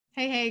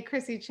Hey,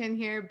 Chrissy Chin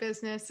here,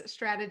 business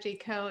strategy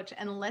coach,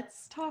 and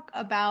let's talk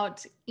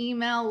about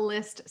email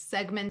list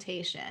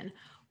segmentation.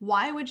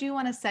 Why would you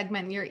want to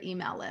segment your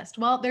email list?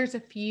 Well, there's a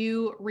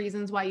few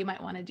reasons why you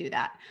might want to do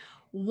that.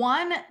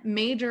 One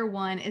major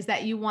one is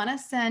that you want to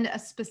send a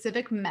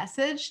specific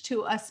message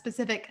to a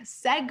specific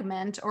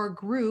segment or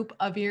group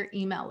of your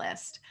email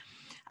list.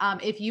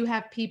 If you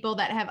have people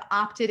that have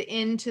opted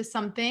into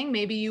something,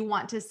 maybe you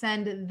want to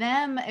send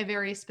them a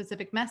very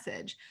specific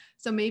message.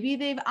 So maybe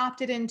they've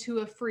opted into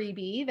a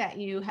freebie that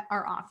you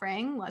are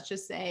offering. Let's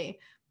just say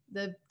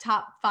the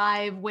top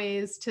 5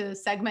 ways to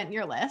segment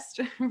your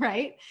list,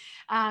 right?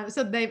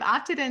 So they've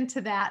opted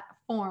into that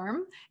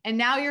form, and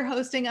now you're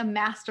hosting a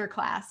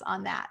masterclass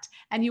on that.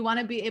 And you want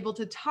to be able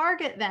to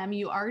target them.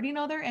 You already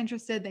know they're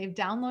interested. They've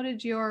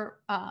downloaded your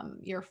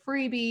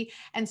freebie,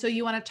 and so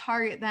you want to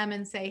target them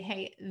and say,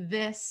 "Hey,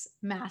 this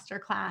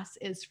masterclass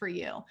is for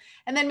you."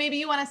 And then maybe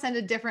you want to send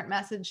a different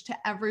message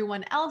to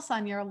everyone else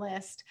on your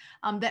list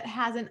that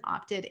hasn't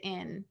opted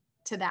in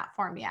to that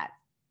form yet.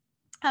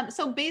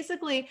 So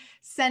basically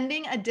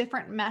sending a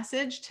different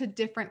message to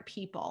different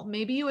people.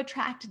 Maybe you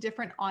attract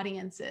different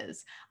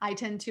audiences. I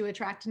tend to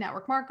attract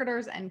network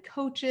marketers and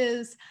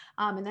coaches.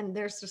 And then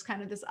there's just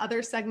kind of this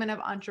other segment of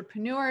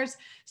entrepreneurs.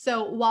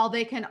 So while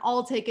they can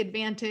all take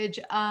advantage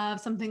of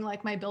something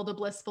like my Build a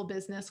Blissful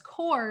Business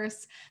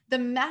course, the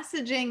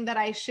messaging that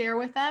I share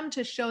with them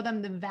to show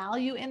them the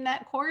value in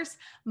that course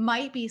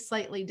might be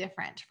slightly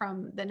different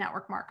from the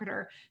network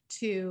marketer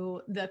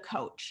to the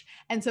coach.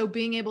 And so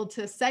being able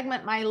to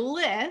segment my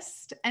list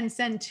and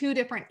send 2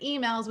 different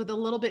emails with a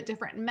little bit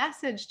different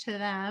message to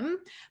them,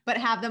 but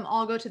have them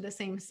all go to the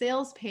same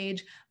sales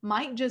page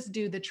might just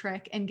do the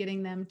trick in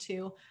getting them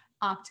to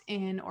opt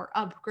in or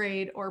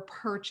upgrade or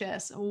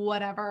purchase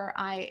whatever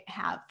I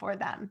have for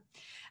them.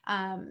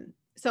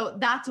 So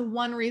that's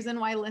one reason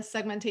why list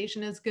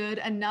segmentation is good.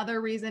 Another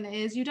reason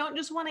is you don't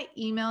just want to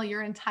email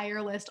your entire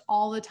list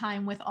all the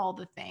time with all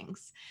the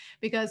things,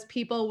 because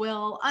people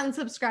will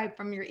unsubscribe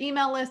from your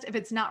email list if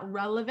it's not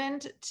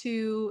relevant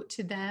to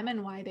them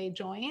and why they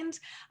joined.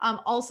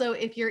 Also,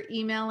 if you're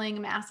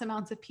emailing mass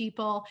amounts of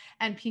people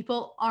and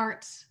people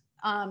aren't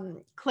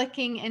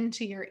clicking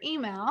into your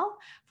email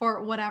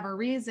for whatever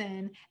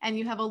reason, and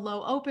you have a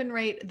low open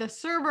rate, the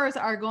servers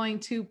are going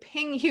to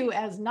ping you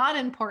as not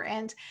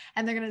important.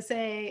 And they're going to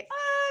say,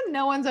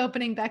 no one's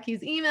opening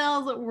Becky's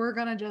emails. We're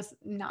going to just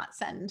not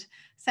send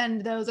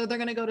those, or they're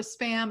going to go to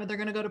spam, or they're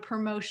going to go to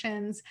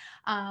promotions.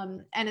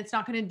 And it's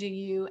not going to do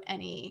you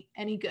any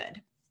good.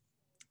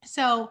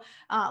 So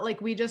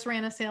like we just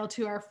ran a sale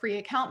to our free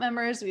account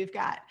members. We've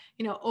got,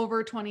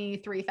 over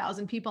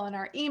 23,000 people in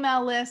our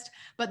email list,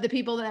 but the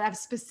people that have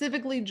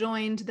specifically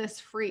joined this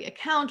free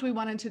account, we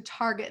wanted to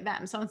target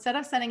them. So instead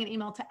of sending an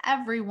email to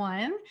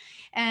everyone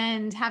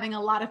and having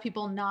a lot of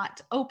people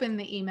not open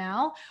the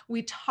email,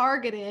 we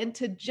targeted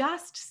to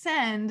just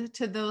send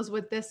to those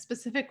with this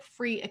specific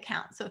free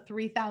account. So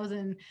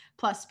 3,000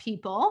 plus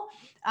people,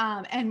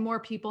 and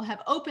more people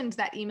have opened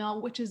that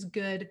email, which is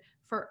good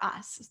for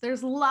us. So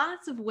there's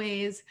lots of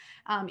ways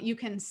you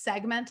can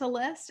segment a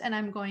list, and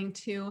I'm going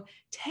to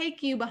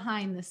take you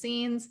behind the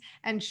scenes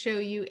and show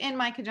you in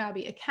my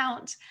Kajabi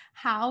account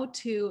how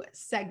to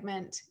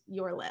segment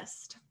your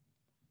list.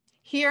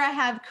 Here I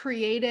have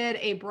created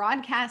a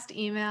broadcast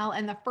email,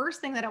 and the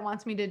first thing that it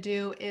wants me to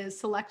do is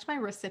select my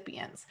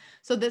recipients.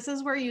 So this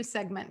is where you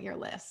segment your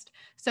list.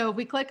 So if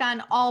we click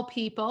on all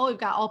people, we've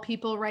got all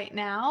people right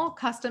now,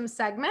 custom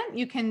segment.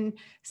 You can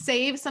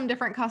save some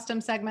different custom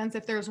segments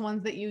if there's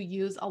ones that you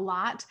use a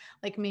lot,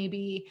 like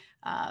maybe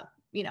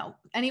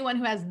anyone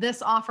who has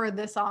this offer, and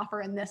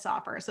this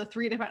offer. So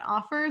 3 different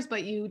offers,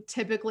 but you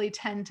typically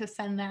tend to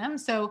send them.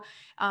 So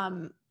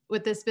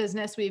with this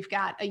business, we've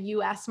got a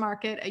US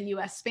market, a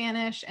US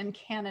Spanish, and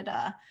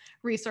Canada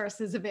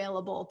resources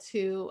available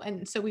too.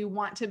 And so we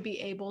want to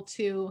be able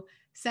to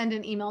send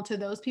an email to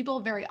those people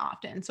very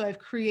often. So I've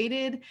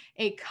created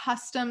a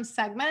custom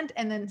segment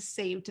and then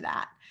saved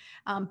that.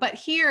 But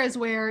here is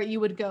where you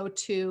would go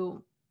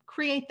to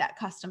create that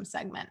custom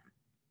segment.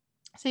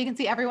 So you can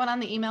see everyone on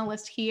the email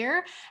list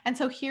here. And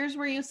so here's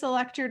where you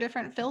select your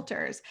different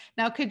filters.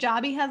 Now,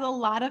 Kajabi has a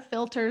lot of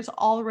filters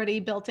already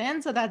built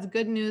in. So that's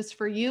good news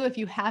for you. If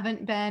you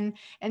haven't been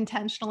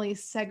intentionally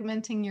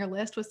segmenting your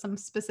list with some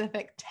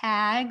specific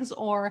tags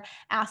or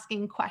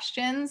asking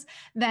questions,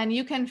 then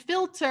you can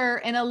filter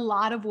in a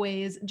lot of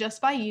ways just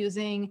by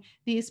using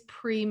these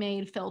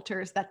pre-made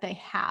filters that they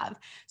have.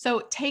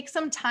 So take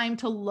some time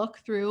to look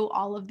through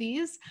all of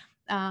these.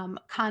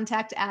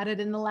 Contact added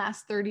in the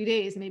last 30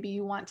 days. Maybe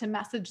you want to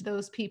message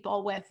those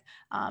people with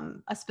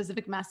a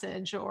specific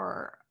message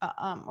or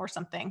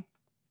something.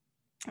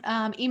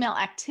 Email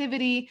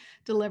activity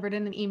delivered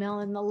in an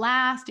email in the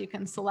last. You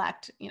can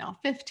select,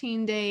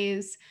 15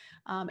 days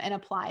and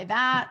apply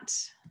that.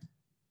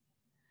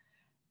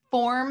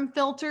 Form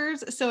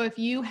filters. So if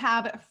you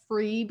have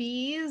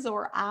freebies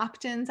or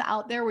opt-ins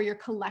out there where you're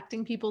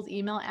collecting people's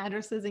email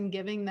addresses and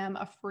giving them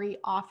a free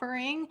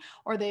offering,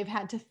 or they've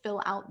had to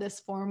fill out this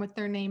form with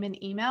their name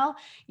and email,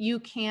 you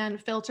can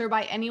filter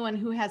by anyone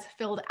who has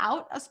filled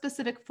out a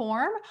specific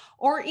form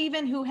or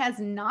even who has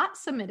not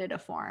submitted a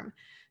form.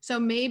 So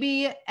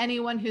maybe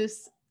anyone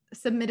who's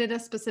submitted a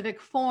specific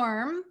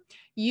form,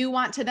 you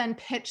want to then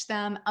pitch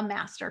them a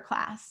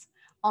masterclass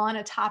on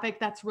a topic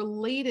that's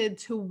related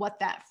to what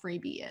that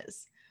freebie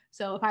is.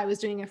 So if I was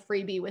doing a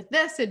freebie with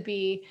this, it'd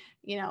be,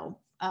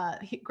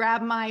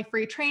 grab my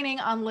free training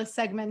on list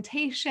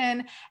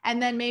segmentation.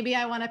 And then maybe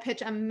I want to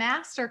pitch a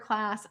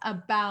masterclass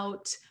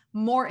about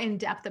more in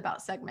depth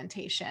about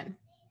segmentation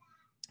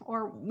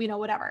or,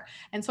 whatever.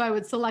 And so I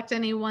would select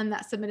anyone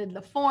that submitted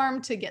the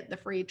form to get the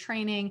free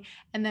training.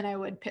 And then I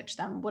would pitch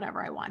them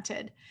whatever I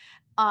wanted.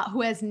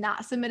 Who has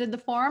not submitted the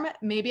form,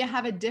 maybe I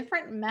have a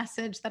different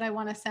message that I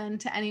want to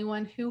send to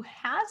anyone who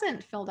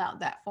hasn't filled out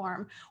that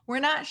form. We're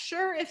not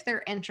sure if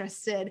they're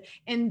interested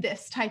in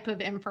this type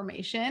of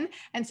information.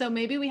 And so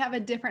maybe we have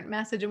a different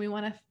message and we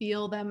want to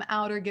feel them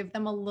out or give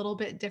them a little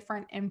bit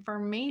different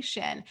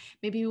information.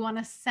 Maybe we want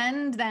to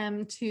send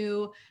them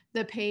to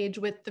the page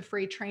with the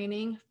free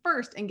training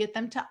first and get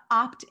them to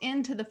opt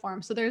into the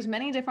form. So there's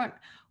many different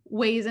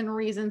ways and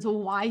reasons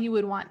why you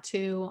would want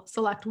to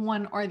select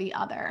one or the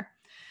other.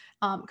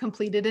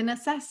 Completed an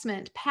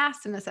assessment,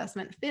 passed an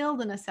assessment,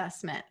 failed an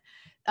assessment,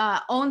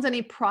 owns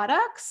any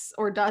products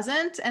or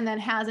doesn't, and then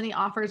has any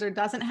offers or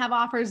doesn't have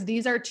offers.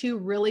 These are two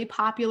really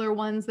popular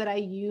ones that I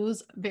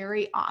use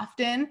very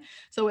often.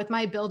 So with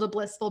my Build a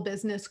Blissful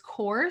Business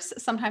course,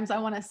 sometimes I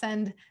want to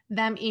send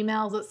them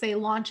emails that say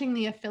launching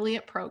the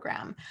affiliate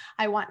program.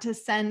 I want to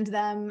send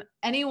them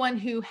anyone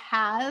who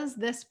has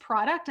this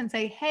product and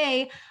say,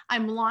 hey,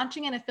 I'm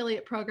launching an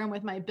affiliate program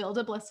with my Build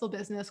a Blissful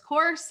Business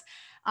course.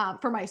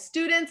 For my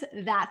students,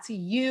 that's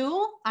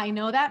you. I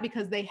know that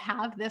because they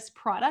have this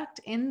product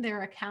in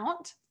their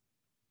account.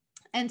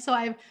 And so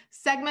I've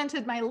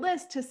segmented my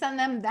list to send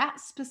them that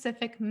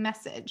specific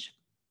message.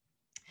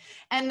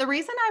 And the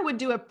reason I would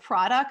do a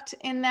product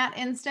in that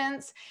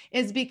instance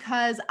is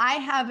because I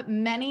have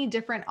many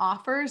different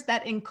offers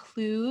that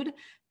include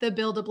the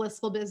Build a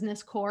Blissful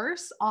Business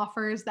course,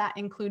 offers that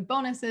include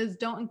bonuses,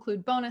 don't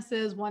include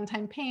bonuses,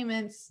 one-time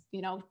payments,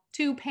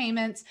 2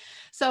 payments.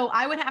 So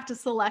I would have to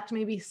select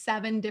maybe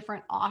 7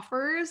 different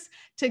offers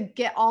to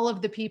get all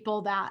of the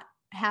people that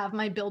have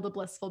my Build a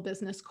Blissful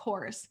Business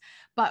course.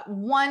 But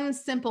one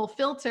simple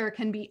filter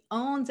can be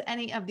owns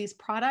any of these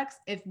products.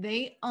 If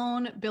they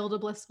own Build a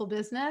Blissful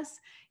Business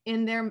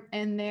in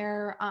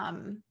their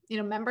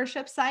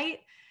membership site,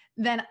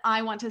 then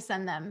I want to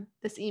send them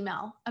this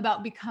email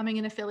about becoming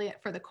an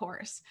affiliate for the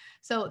course.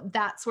 So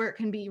that's where it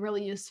can be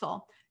really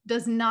useful.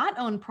 Does not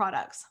own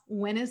products.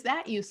 When is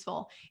that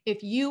useful?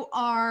 If you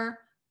are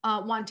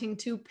wanting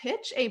to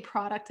pitch a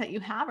product that you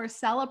have or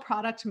sell a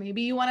product,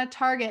 maybe you want to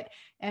target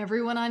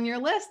everyone on your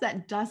list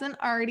that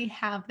doesn't already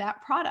have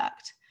that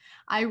product.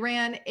 I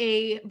ran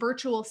a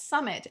virtual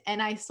summit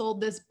and I sold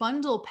this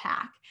bundle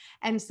pack.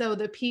 And so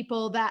the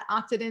people that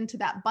opted into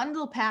that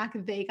bundle pack,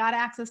 they got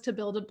access to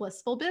Build a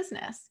Blissful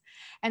Business.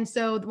 And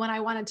so when I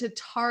wanted to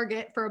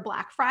target for a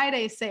Black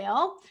Friday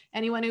sale,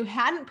 anyone who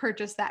hadn't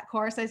purchased that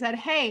course, I said,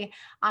 hey,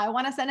 I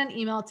want to send an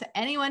email to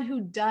anyone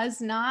who does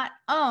not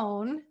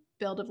own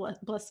Build a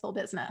Blissful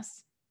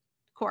Business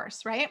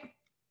course, right?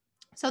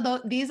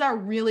 So these are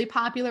really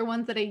popular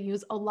ones that I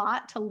use a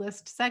lot to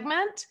list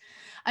segment.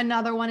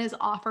 Another one is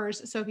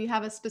offers. So if you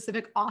have a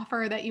specific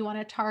offer that you want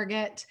to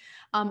target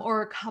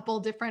or a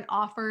couple different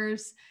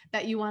offers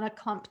that you want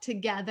to clump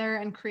together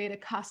and create a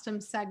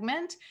custom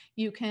segment,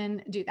 you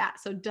can do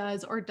that. So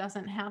does or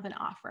doesn't have an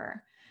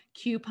offer.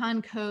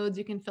 Coupon codes,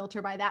 you can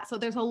filter by that. So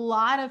there's a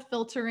lot of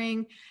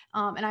filtering.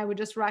 And I would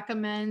just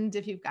recommend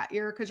if you've got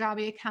your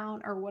Kajabi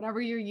account or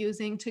whatever you're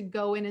using to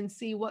go in and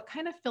see what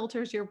kind of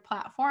filters your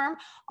platform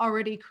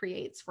already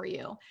creates for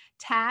you.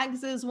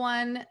 Tags is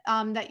one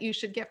that you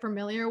should get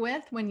familiar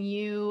with when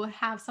you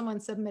have someone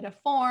submit a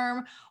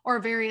form or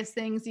various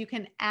things. You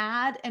can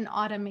add an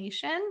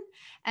automation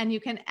and you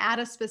can add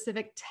a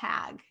specific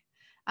tag.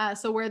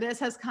 So where this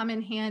has come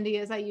in handy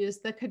is I use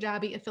the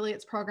Kajabi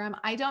affiliates program.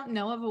 I don't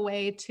know of a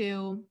way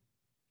to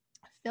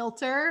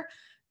filter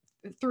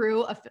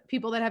through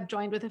people that have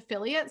joined with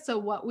affiliates. So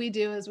what we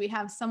do is we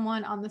have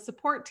someone on the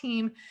support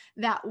team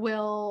that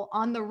will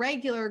on the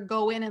regular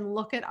go in and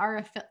look at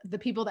the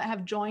people that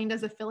have joined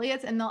as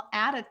affiliates, and they'll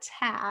add a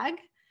tag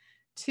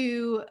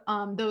to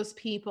those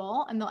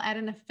people, and they'll add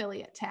an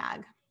affiliate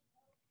tag.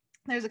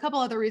 There's a couple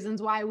other reasons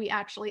why we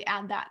actually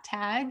add that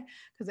tag,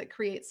 because it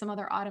creates some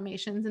other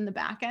automations in the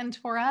back end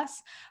for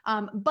us.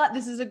 But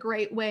this is a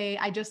great way.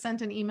 I just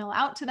sent an email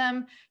out to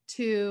them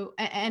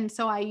and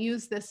so I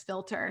use this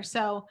filter.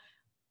 So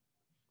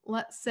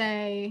let's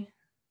say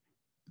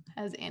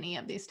has any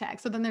of these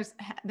tags. So then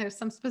there's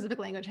some specific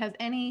language, has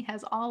any,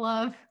 has all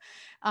of,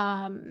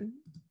 and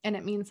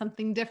it means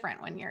something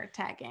different when you're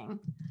tagging.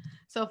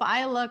 So if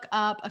I look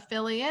up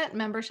affiliate,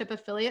 membership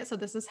affiliate, so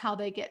this is how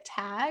they get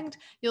tagged,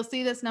 you'll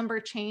see this number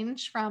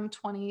change from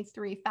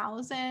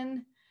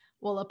 23,000.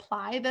 We'll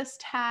apply this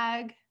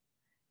tag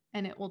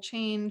and it will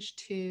change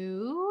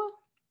to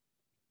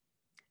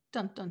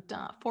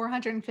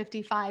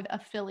 455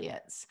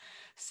 affiliates.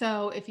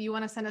 So if you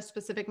want to send a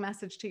specific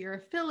message to your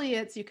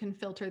affiliates, you can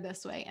filter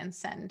this way and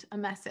send a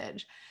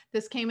message.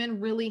 This came in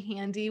really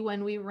handy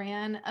when we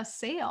ran a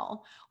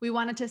sale. We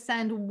wanted to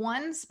send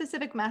one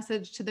specific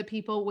message to the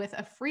people with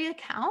a free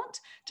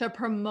account to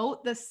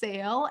promote the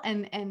sale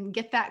and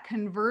get that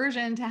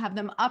conversion to have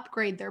them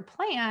upgrade their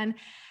plan.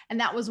 And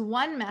that was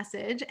one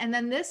message. And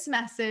then this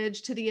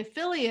message to the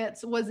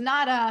affiliates was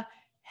not a,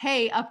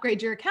 hey,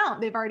 upgrade your account.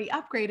 They've already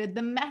upgraded.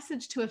 The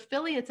message to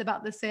affiliates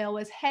about the sale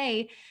was,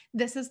 hey,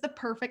 this is the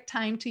perfect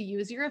time to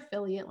use your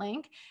affiliate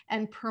link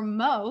and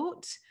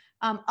promote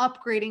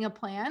upgrading a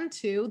plan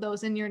to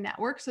those in your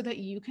network so that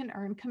you can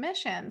earn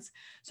commissions.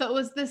 So it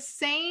was the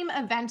same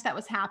event that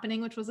was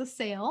happening, which was a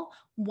sale.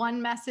 One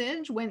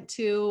message went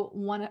to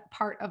one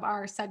part of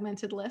our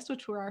segmented list,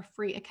 which were our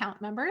free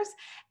account members,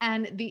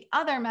 and the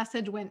other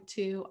message went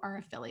to our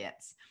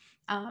affiliates.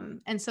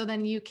 And so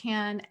then you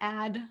can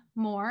add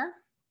more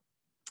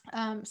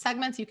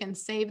segments. You can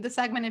save the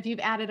segment if you've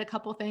added a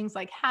couple things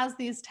like has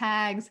these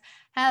tags,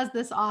 has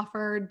this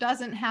offer,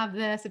 doesn't have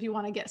this, if you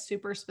want to get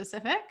super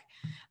specific.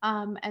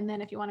 And then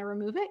if you want to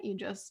remove it, you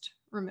just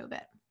remove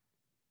it.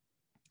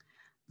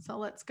 So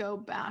let's go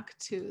back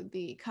to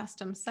the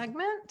custom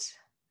segment.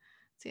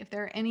 See if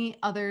there are any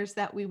others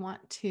that we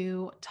want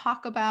to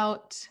talk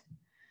about.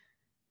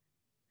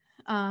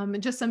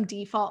 Just some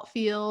default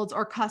fields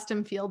or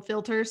custom field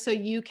filters. So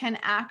you can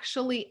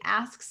actually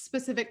ask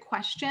specific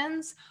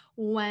questions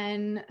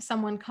when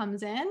someone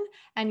comes in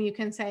and you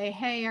can say,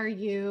 hey, are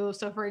you,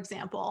 so for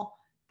example,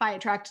 if I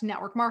attract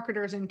network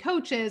marketers and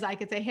coaches, I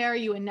could say, hey, are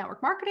you in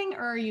network marketing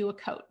or are you a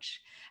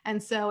coach?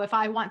 And so if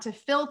I want to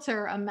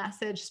filter a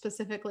message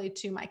specifically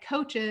to my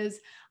coaches,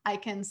 I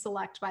can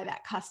select by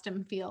that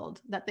custom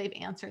field that they've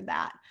answered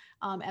that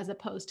as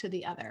opposed to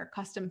the other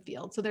custom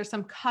field. So there's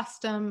some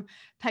custom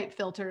type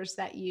filters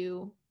that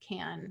you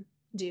can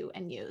do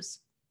and use.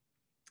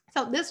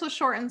 So this was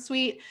short and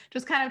sweet,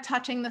 just kind of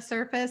touching the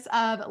surface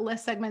of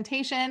list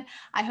segmentation.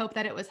 I hope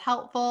that it was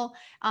helpful.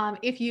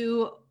 If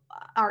you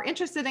are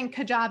interested in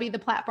Kajabi, the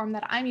platform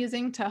that I'm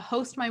using to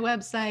host my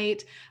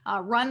website,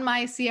 run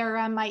my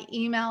CRM, my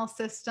email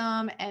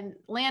system, and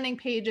landing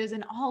pages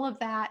and all of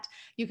that,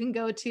 you can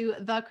go to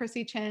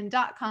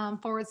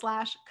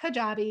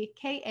thechrissychin.com/Kajabi,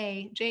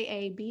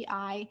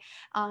 Kajabi,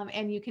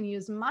 and you can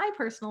use my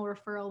personal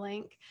referral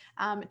link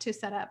to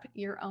set up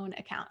your own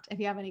account. If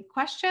you have any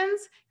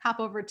questions, hop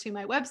over to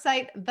my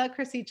website,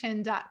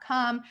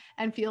 thechrissychin.com,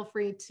 and feel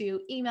free to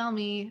email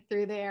me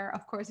through there.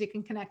 Of course, you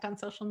can connect on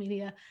social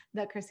media,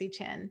 The Chrissy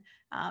Chin,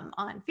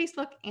 on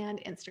Facebook and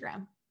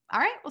Instagram. All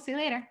right, we'll see you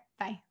later.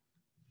 Bye.